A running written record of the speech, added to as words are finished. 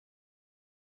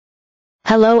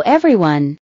Hello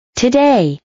everyone.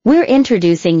 Today, we're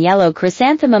introducing Yellow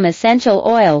Chrysanthemum Essential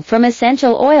Oil from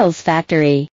Essential Oils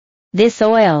Factory. This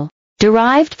oil,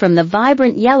 derived from the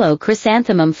vibrant yellow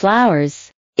chrysanthemum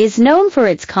flowers, is known for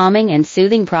its calming and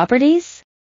soothing properties.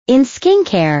 In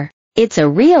skincare, it's a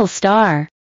real star.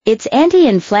 Its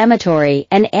anti-inflammatory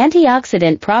and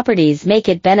antioxidant properties make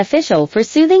it beneficial for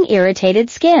soothing irritated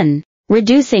skin,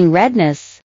 reducing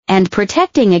redness, and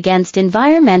protecting against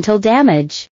environmental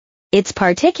damage. It's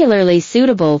particularly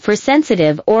suitable for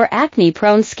sensitive or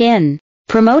acne-prone skin,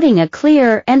 promoting a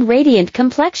clear and radiant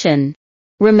complexion.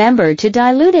 Remember to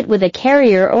dilute it with a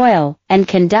carrier oil and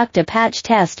conduct a patch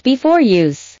test before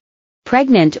use.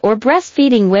 Pregnant or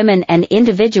breastfeeding women and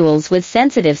individuals with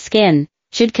sensitive skin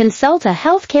should consult a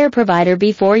healthcare provider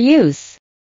before use.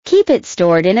 Keep it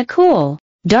stored in a cool,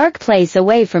 dark place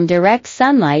away from direct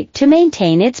sunlight to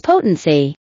maintain its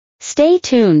potency. Stay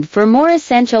tuned for more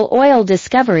essential oil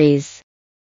discoveries.